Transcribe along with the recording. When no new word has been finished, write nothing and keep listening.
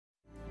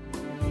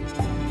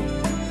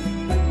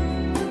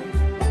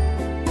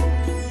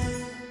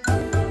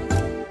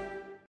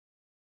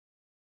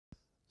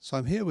So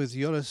I'm here with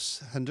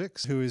Joris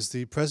Hindryckx, who is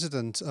the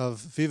president of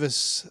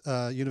VIVES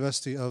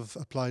University of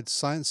Applied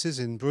Sciences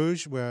in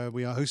Bruges, where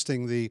we are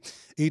hosting the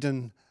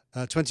Eden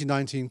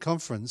 2019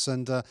 conference.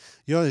 And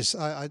Joris,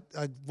 I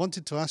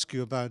wanted to ask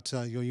you about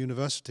your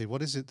university.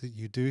 What is it that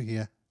you do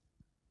here?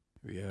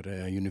 We are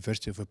a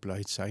University of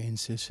Applied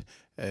Sciences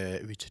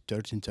with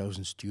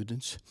 13,000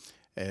 students.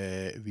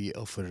 We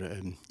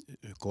offer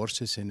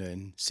courses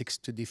in 6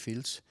 study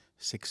fields,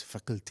 6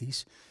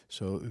 faculties.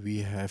 So we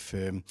have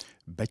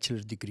bachelor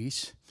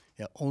degrees,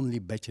 only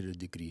bachelor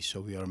degrees.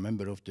 So we are a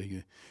member of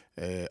the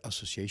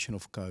Association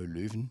of KU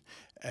Leuven,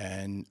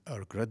 and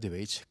our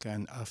graduates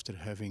can, after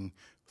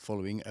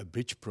following a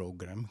bridge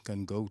program,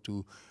 can go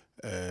to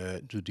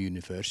the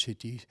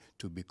university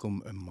to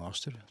become a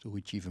master, to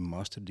achieve a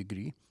master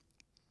degree.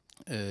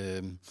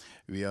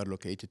 We are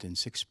located in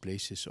 6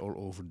 places all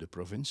over the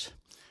province.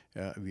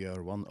 We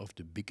are one of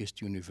the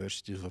biggest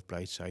universities of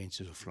applied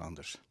sciences of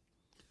Flanders.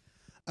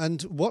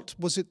 And what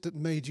was it that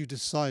made you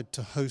decide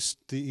to host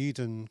the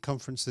Eden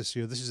conference this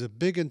year? This is a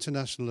big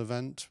international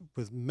event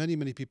with many,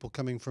 many people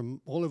coming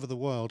from all over the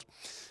world.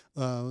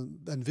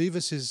 And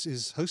VIVES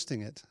is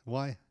hosting it.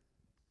 Why?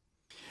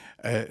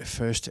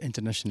 First,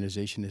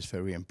 internationalization is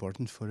very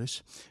important for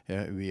us.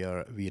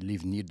 We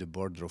live near the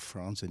border of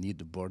France and near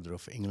the border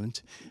of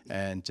England,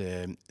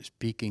 and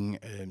speaking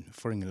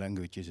foreign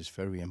languages is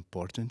very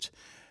important.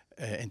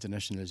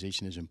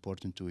 Internationalization is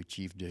important to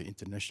achieve the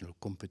international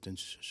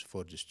competences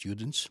for the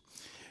students.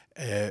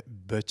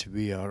 But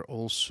we are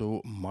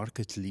also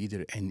market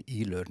leader in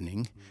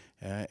e-learning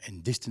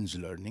and distance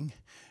learning,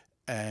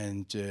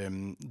 and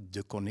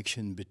the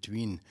connection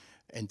between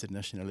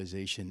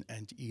internationalization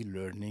and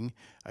e-learning,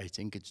 I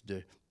think it's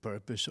the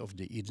purpose of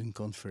the Eden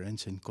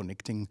conference, in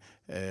connecting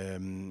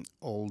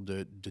all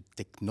the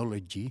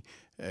technology,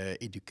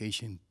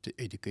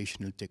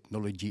 educational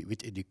technology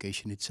with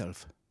education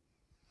itself.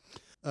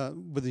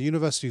 With a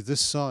university of this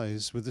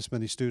size, with this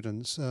many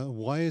students,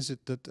 why is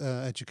it that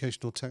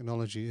educational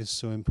technology is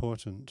so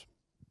important?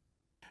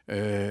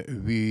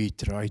 We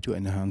try to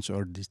enhance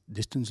our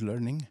distance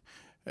learning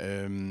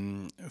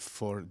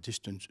for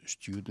distance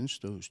students,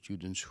 those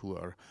students who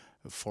are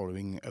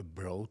following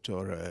abroad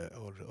or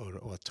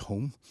at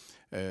home.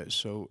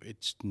 So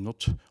it's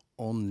not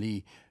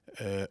only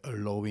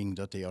allowing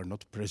that they are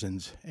not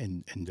present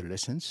in the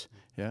lessons,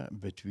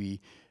 but we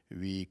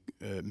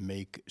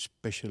make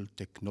special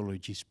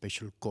technology,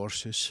 special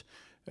courses.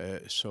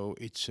 So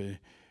it's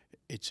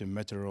a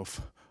matter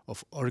of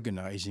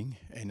organizing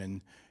in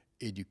an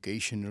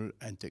educational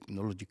and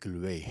technological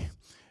way.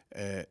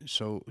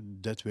 So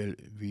that will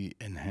be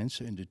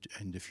enhanced in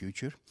the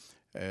future,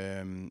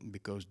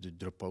 because the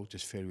dropout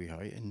is very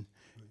high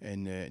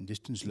in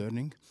distance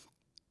learning.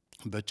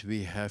 But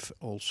we have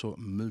also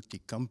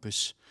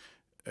multi-campus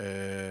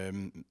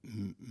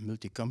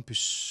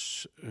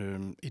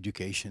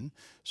education.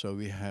 So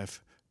we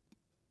have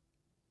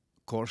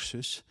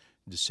courses,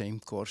 the same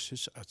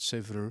courses at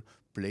several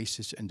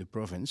places in the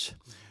province.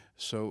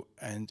 So,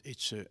 and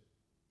it's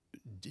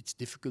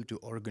difficult to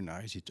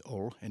organize it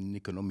all in an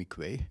economic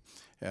way,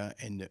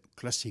 in the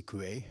classic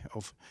way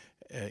of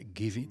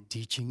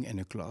teaching in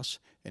a class,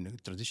 in a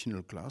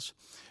traditional class.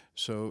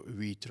 So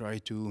we try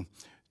to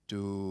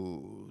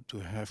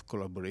have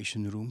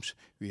collaboration rooms.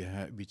 We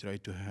try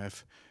to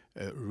have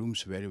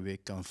rooms where we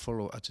can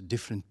follow at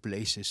different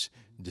places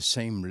the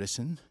same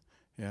lesson.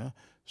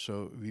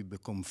 So we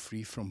become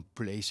free from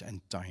place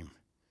and time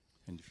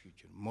in the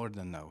future, more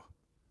than now.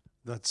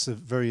 That's a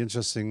very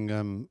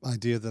interesting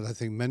idea that I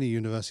think many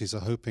universities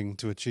are hoping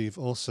to achieve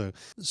also.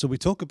 So we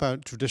talk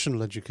about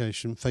traditional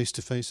education,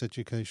 face-to-face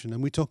education,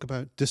 and we talk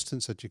about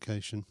distance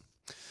education.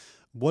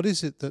 What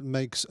is it that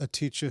makes a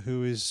teacher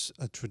who is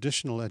a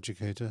traditional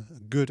educator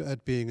good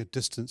at being a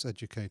distance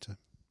educator?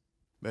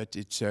 But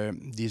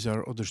these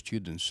are other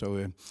students,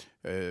 so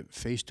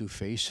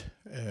face-to-face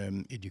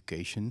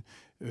education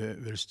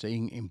will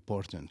staying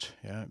important,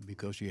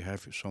 because you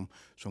have some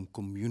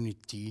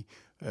community.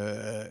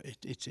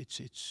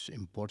 It's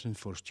important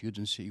for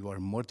students. You are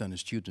more than a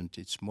student.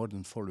 It's more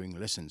than following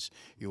lessons.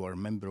 You are a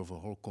member of a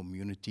whole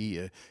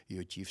community. You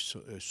achieve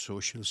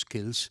social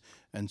skills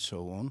and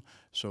so on.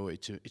 So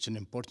it's an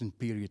important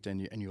period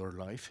in your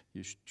life,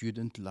 your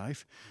student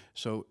life.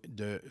 So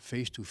the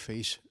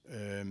face-to-face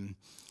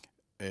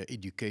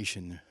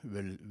education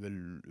will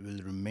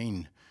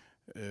remain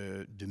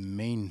the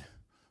main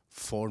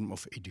form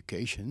of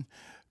education,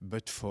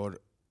 but for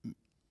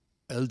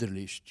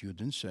elderly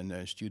students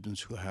and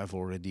students who have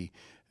already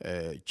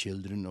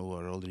children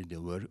or are already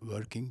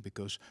working,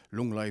 because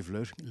long life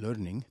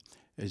learning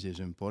is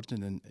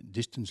important, and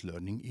distance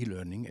learning,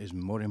 e-learning, is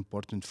more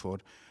important for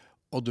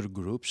other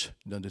groups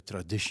than the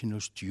traditional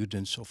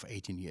students of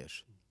 18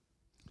 years.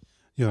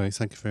 Yeah,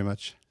 thank you very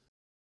much.